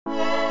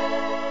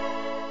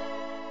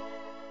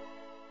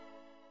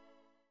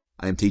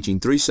I am teaching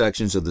 3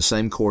 sections of the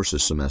same course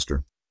this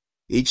semester.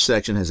 Each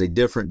section has a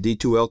different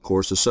D2L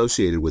course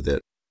associated with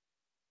it.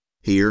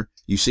 Here,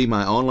 you see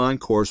my online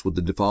course with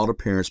the default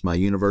appearance my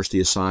university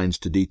assigns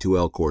to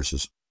D2L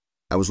courses.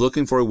 I was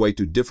looking for a way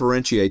to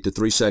differentiate the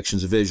 3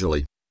 sections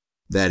visually.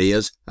 That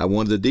is, I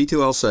wanted the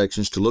D2L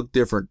sections to look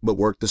different but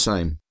work the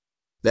same.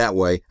 That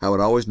way, I would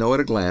always know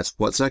at a glance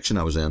what section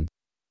I was in.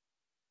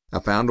 I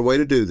found a way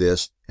to do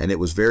this, and it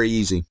was very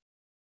easy.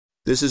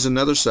 This is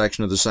another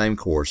section of the same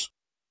course.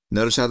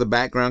 Notice how the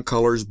background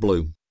color is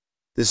blue.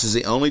 This is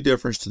the only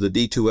difference to the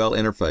D2L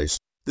interface.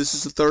 This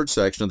is the 3rd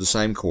section of the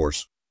same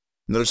course.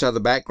 Notice how the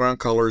background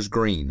color is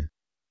green.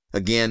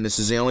 Again, this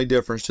is the only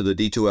difference to the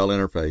D2L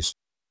interface.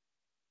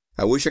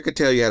 I wish I could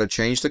tell you how to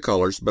change the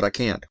colors, but I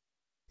can't.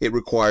 It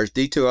requires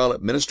D2L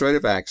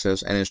administrative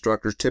access, and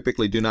instructors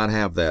typically do not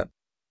have that.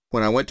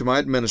 When I went to my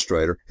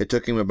administrator, it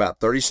took him about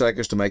 30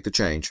 seconds to make the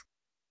change.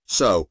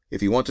 So,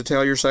 if you want to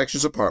tell your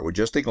sections apart with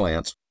just a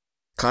glance,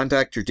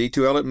 contact your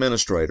D2L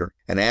administrator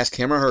and ask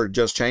him or her to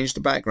just change the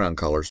background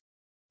colors.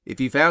 If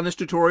you found this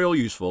tutorial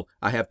useful,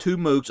 I have 2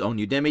 MOOCs on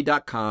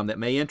udemy.com that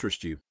may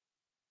interest you.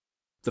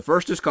 The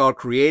first is called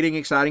Creating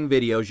Exciting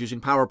Videos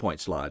Using PowerPoint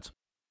Slides.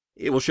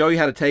 It will show you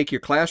how to take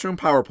your classroom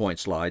PowerPoint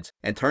slides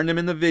and turn them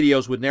into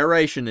videos with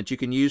narration that you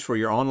can use for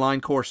your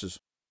online courses.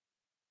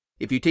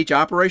 If you teach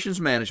operations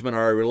management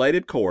or a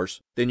related course,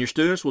 then your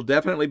students will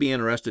definitely be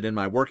interested in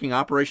my Working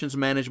Operations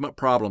Management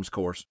Problems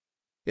course.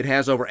 It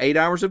has over 8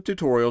 hours of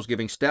tutorials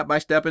giving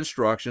step-by-step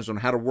instructions on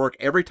how to work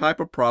every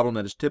type of problem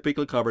that is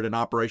typically covered in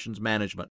operations management.